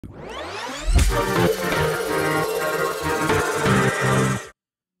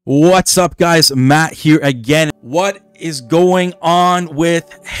What's up, guys? Matt here again. What is going on with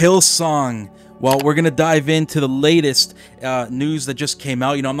Hillsong? Well, we're going to dive into the latest news that just came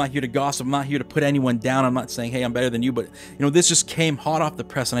out. I'm not here to gossip. I'm not here to put anyone down. I'm not saying, hey, I'm better than you. But, this just came hot off the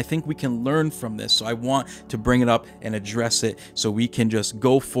press, and I think we can learn from this. So I want to bring it up and address it so we can just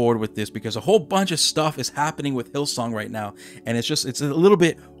go forward with this, because a whole bunch of stuff is happening with Hillsong right now. And it's a little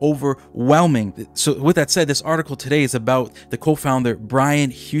bit overwhelming. So with that said, this article today is about the co-founder,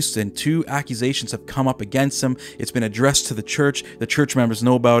 Brian Houston. 2 accusations have come up against him. It's been addressed to the church. The church members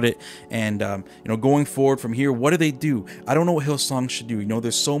know about it. And, going forward from here, what do they do? I don't know what Hillsong should do.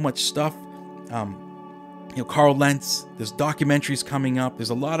 There's so much stuff. Carl Lentz, there's documentaries coming up.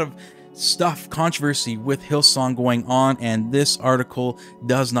 There's a lot of stuff, controversy with Hillsong going on, and this article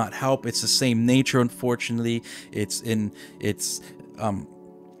does not help. It's the same nature, unfortunately. It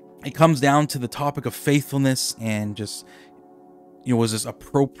comes down to the topic of faithfulness and just, was this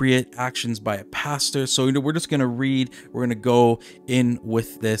appropriate actions by a pastor? So, we're just going to read, we're going to go in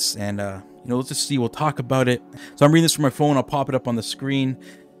with this, and, let's just see, we'll talk about it. So I'm reading this from my phone. I'll pop it up on the screen.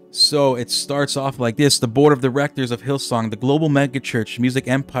 So it starts off like this. The board of directors of Hillsong, the global megachurch music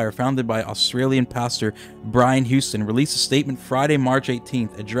empire founded by Australian pastor Brian Houston, released a statement Friday, March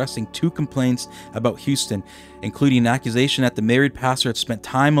 18th, addressing 2 complaints about Houston, including an accusation that the married pastor had spent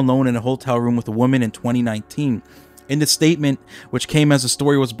time alone in a hotel room with a woman in 2019. In the statement, which came as the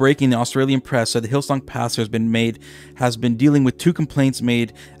story was breaking, the Australian press said the Hillsong pastor has been dealing with 2 complaints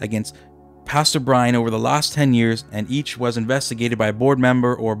made against Pastor Brian over the last 10 years, and each was investigated by a board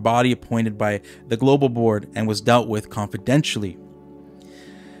member or body appointed by the global board and was dealt with confidentially.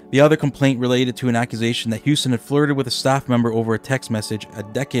 The other complaint related to an accusation that Houston had flirted with a staff member over a text message a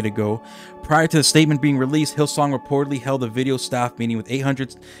decade ago. Prior to the statement being released, Hillsong reportedly held a video staff meeting with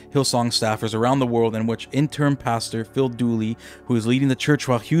 800 Hillsong staffers around the world, in which interim pastor Phil Dooley, who is leading the church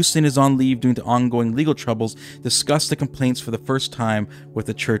while Houston is on leave due to ongoing legal troubles, discussed the complaints for the first time with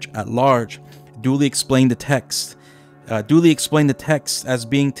the church at large. Dooley explained the text as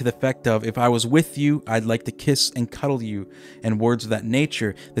being to the effect of, "If I was with you, I'd like to kiss and cuddle you," and words of that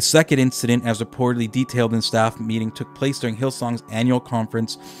nature. The second incident, as reportedly detailed in staff meeting, took place during Hillsong's annual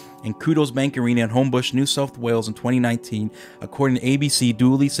conference in Kudos Bank Arena in Homebush, New South Wales in 2019. According to ABC,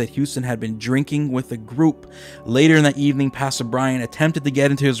 Dooley said Houston had been drinking with a group. Later in that evening, Pastor Brian attempted to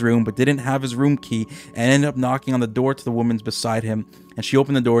get into his room but didn't have his room key and ended up knocking on the door to the woman beside him, and she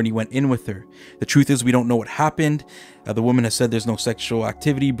opened the door and he went in with her. The truth is, we don't know what happened. The woman has said there's no sexual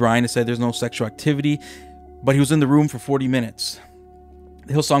activity. Brian has said there's no sexual activity, but he was in the room for 40 minutes.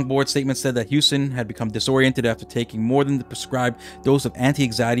 The Hillsong board statement said that Houston had become disoriented after taking more than the prescribed dose of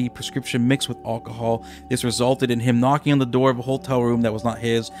anti-anxiety prescription mixed with alcohol. This resulted in him knocking on the door of a hotel room that was not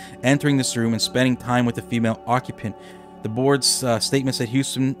his, entering this room and spending time with the female occupant. The board's statement said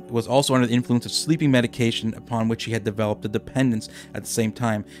Houston was also under the influence of sleeping medication, upon which he had developed a dependence. At the same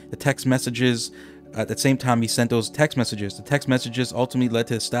time, he sent those text messages. The text messages ultimately led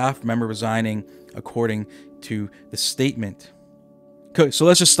to the staff member resigning, according to the statement. Okay, so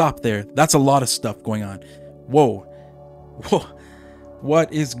let's just stop there. That's a lot of stuff going on. Whoa.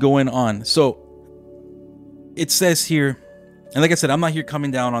 What is going on? So it says here, and like I said, I'm not here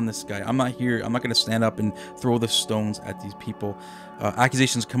coming down on this guy. I'm not going to stand up and throw the stones at these people.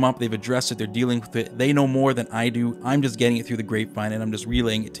 Accusations come up. They've addressed it. They're dealing with it. They know more than I do. I'm just getting it through the grapevine, and I'm just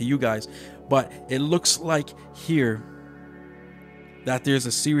relaying it to you guys. But it looks like here that there's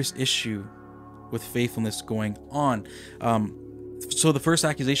a serious issue with faithfulness going on. So the first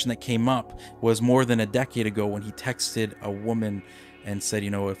accusation that came up was more than a decade ago, when he texted a woman and said,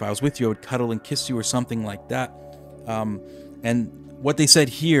 if I was with you, I would cuddle and kiss you, or something like that. And what they said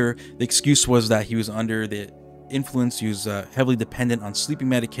here, the excuse was that he was under the influence. He was heavily dependent on sleeping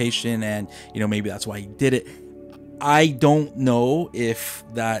medication, and maybe that's why he did it. I don't know if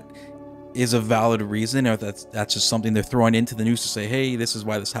that is a valid reason, or that's just something they're throwing into the news to say, hey, this is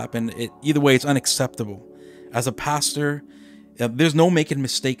why this happened. Either way, it's unacceptable. As a pastor, there's no making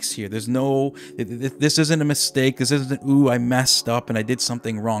mistakes here. This isn't a mistake. This isn't, ooh, I messed up and I did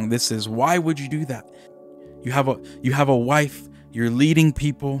something wrong. This is, why would you do that? You have a wife. You're leading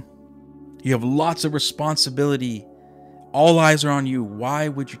people. You have lots of responsibility. All eyes are on you. Why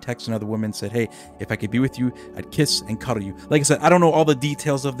would you text another woman and say, hey, if I could be with you, I'd kiss and cuddle you? Like I said, I don't know all the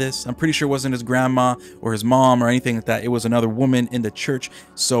details of this. I'm pretty sure it wasn't his grandma or his mom or anything like that. It was another woman in the church.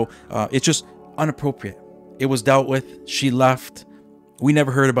 So it's just inappropriate. It was dealt with. She left. We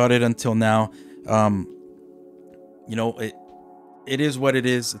never heard about it until now. It is what it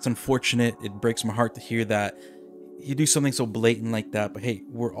is. It's unfortunate. It breaks my heart to hear that you do something so blatant like that. But hey,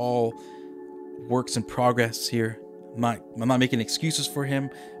 we're all works in progress here. I'm not making excuses for him,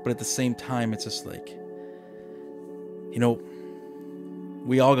 but at the same time, it's just like, you know,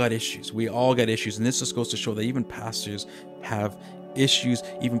 we all got issues. We all got issues. And this just goes to show that even pastors have issues.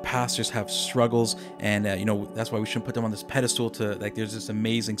 Even pastors have struggles. And, you know, that's why we shouldn't put them on this pedestal to, like, there's this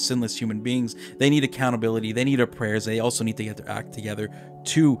amazing, sinless human beings. They need accountability. They need our prayers. They also need to get their act together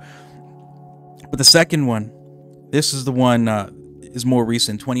too. But the second one, this is the one, is more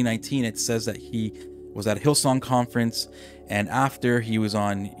recent. 2019, it says that he was at a Hillsong conference, and after he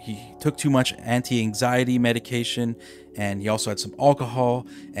took too much anti-anxiety medication, and he also had some alcohol,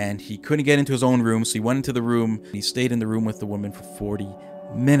 and he couldn't get into his own room, so he went into the room, and he stayed in the room with the woman for 40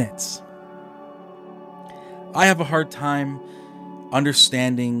 minutes. I have a hard time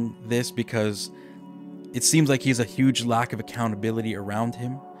understanding this because it seems like he has a huge lack of accountability around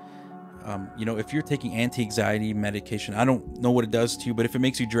him. You know, if you're taking anti-anxiety medication, I don't know what it does to you, but if it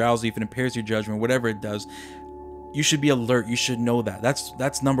makes you drowsy, if it impairs your judgment, whatever it does, you should be alert. You should know that.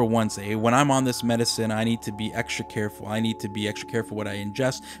 That's number one. Say, when I'm on this medicine, I need to be extra careful. I need to be extra careful what I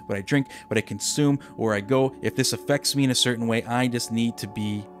ingest, what I drink, what I consume, where I go. If this affects me in a certain way, I just need to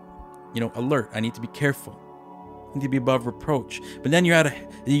be, you know, alert. I need to be careful. I need to be above reproach. But then you're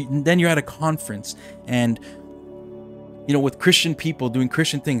at a conference, and you know, with Christian people doing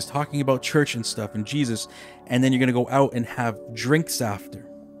Christian things, talking about church and stuff and Jesus, and then you're gonna go out and have drinks after.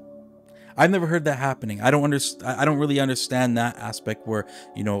 I've never heard that happening. I don't really understand that aspect where,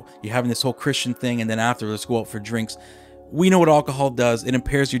 you know, you're having this whole Christian thing and then after, let's go out for drinks. We know what alcohol does. It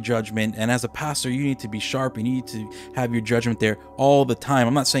impairs your judgment, and as a pastor, you need to be sharp. You need to have your judgment there all the time.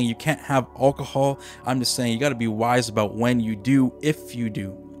 I'm not saying you can't have alcohol. I'm just saying you got to be wise about when you do, if you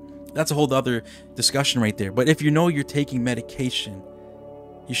do. That's a whole other discussion right there. But if you know you're taking medication,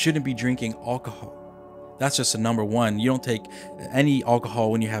 you shouldn't be drinking alcohol. That's just a number one. You don't take any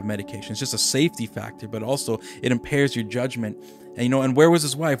alcohol when you have medication. It's just a safety factor, but also it impairs your judgment. And, you know, and where was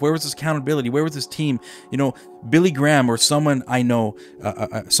his wife? Where was his accountability? Where was his team? You know, Billy Graham, or someone I know,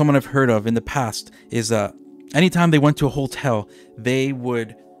 someone I've heard of in the past, is anytime they went to a hotel, they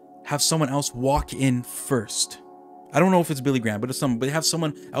would have someone else walk in first. I don't know if it's Billy Graham, but it's someone. But they have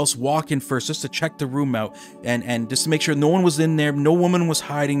someone else walk in first just to check the room out, and just to make sure no one was in there, no woman was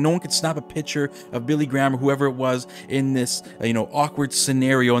hiding, no one could snap a picture of Billy Graham or whoever it was in this awkward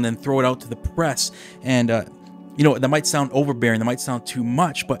scenario and then throw it out to the press. And you know, that might sound overbearing, that might sound too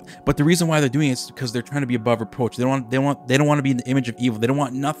much, but the reason why they're doing it is because they're trying to be above reproach. They don't want to be in the image of evil. They don't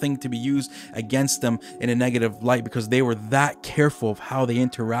want nothing to be used against them in a negative light, because they were that careful of how they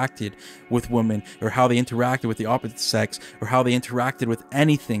interacted with women, or how they interacted with the opposite sex, or how they interacted with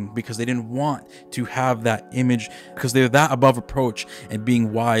anything, because they didn't want to have that image, because they're that above reproach and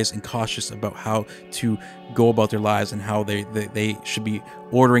being wise and cautious about how to go about their lives and how they should be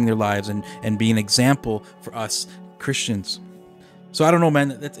ordering their lives and be an example for us Christians. So I don't know,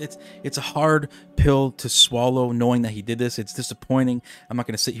 man. It's a hard pill to swallow, knowing that he did this. It's disappointing. I'm not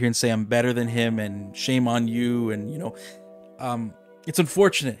going to sit here and say I'm better than him and shame on you. And it's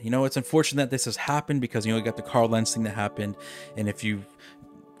unfortunate. It's unfortunate that this has happened, because you got the Carl Lentz thing that happened. And if you've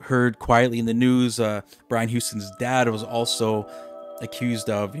heard quietly in the news, Brian Houston's dad was also accused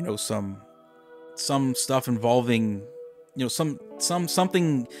of some stuff involving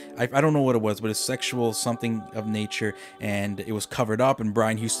something, I don't know what it was, but it's sexual something of nature, and it was covered up, and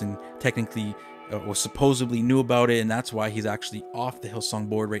Brian Houston technically was supposedly knew about it, and that's why he's actually off the Hillsong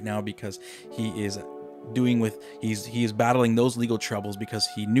board right now, because he is battling those legal troubles because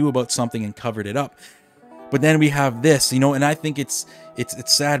he knew about something and covered it up. But then we have this, and I think it's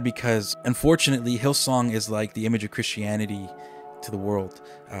sad, because unfortunately Hillsong is like the image of Christianity to the world.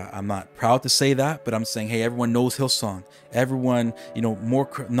 I'm not proud to say that, but I'm saying, hey, everyone knows Hillsong. Everyone, more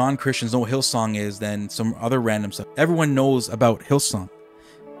non-Christians know what Hillsong is than some other random stuff. Everyone knows about Hillsong,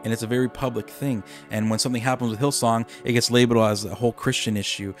 and it's a very public thing. And when something happens with Hillsong, it gets labeled as a whole Christian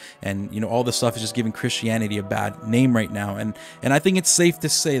issue, and all this stuff is just giving Christianity a bad name right now. And I think it's safe to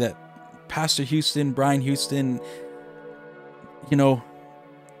say that Pastor Houston, Brian Houston,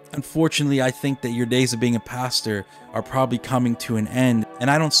 unfortunately, I think that your days of being a pastor are probably coming to an end. And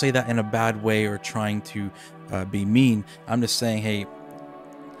I don't say that in a bad way or trying to be mean. I'm just saying, hey,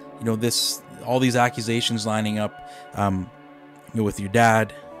 all these accusations lining up with your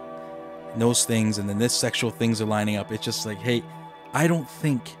dad, and those things, and then this sexual things are lining up. It's just like, hey, I don't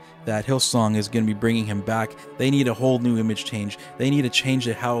think that Hillsong is going to be bringing him back. They need a whole new image change. They need to change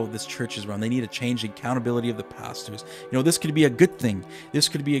how this church is run. They need to change the accountability of the pastors. This could be a good thing. This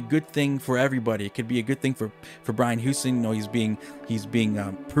could be a good thing for everybody. It could be a good thing for Brian Houston. He's being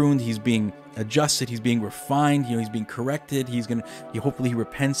pruned. He's being adjusted, he's being refined, he's being corrected, hopefully he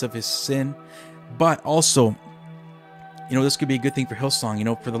repents of his sin. But also, this could be a good thing for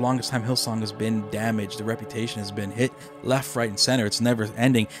Hillsong. For the longest time, Hillsong has been damaged. The reputation has been hit left, right, and center. It's never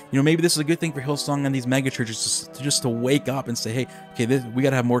ending. Maybe this is a good thing for Hillsong and these mega churches just to wake up and say, hey, okay, we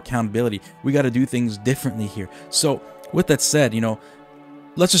got to have more accountability. We got to do things differently here. So with that said,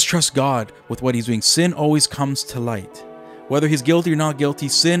 let's just trust God with what he's doing. Sin always comes to light. Whether he's guilty or not guilty,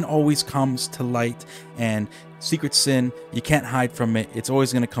 sin always comes to light. And secret sin, you can't hide from it. It's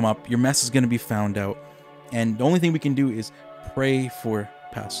always going to come up. Your mess is going to be found out. And the only thing we can do is pray for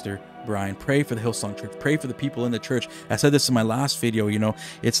Pastor Brian, pray for the Hillsong Church, pray for the people in the church. I said this in my last video.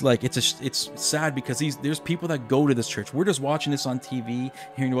 It's like it's sad because there's people that go to this church. We're just watching this on TV,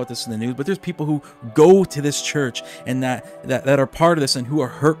 hearing about this in the news, but there's people who go to this church and that are part of this and who are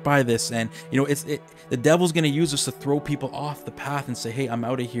hurt by this. And the devil's going to use us to throw people off the path and say, hey, I'm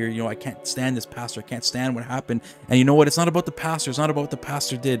out of here. I can't stand this pastor. I can't stand what happened. And you know what? It's not about the pastor. It's not about what the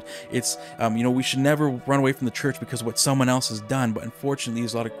pastor did. It's we should never run away from the church because of what someone else has done. But unfortunately,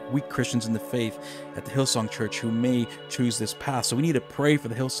 there's a lot of weak Christians in the faith at the Hillsong Church who may choose this path. So we need to pray for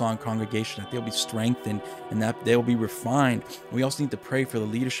the Hillsong congregation, that they'll be strengthened and that they'll be refined. And we also need to pray for the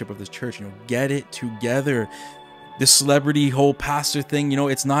leadership of this church. Get it together. This celebrity whole pastor thing,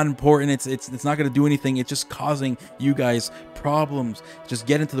 it's not important. It's not going to do anything. It's just causing you guys problems. Just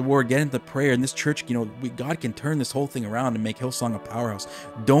get into the word, get into prayer. And this church, God can turn this whole thing around and make Hillsong a powerhouse.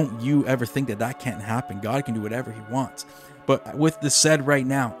 Don't you ever think that can't happen. God can do whatever he wants. But with this said right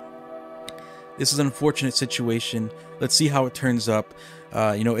now, this is an unfortunate situation. Let's see how it turns up.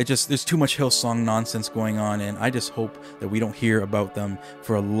 There's too much Hillsong nonsense going on, and I just hope that we don't hear about them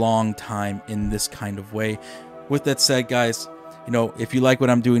for a long time in this kind of way. With that said, guys, if you like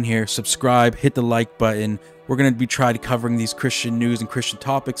what I'm doing here, subscribe, hit the like button. We're going to be trying to covering these Christian news and Christian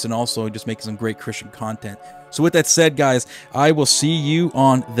topics, and also just making some great Christian content. So with that said, guys, I will see you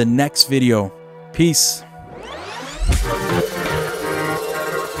on the next video. Peace.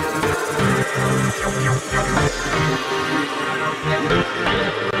 Yeah.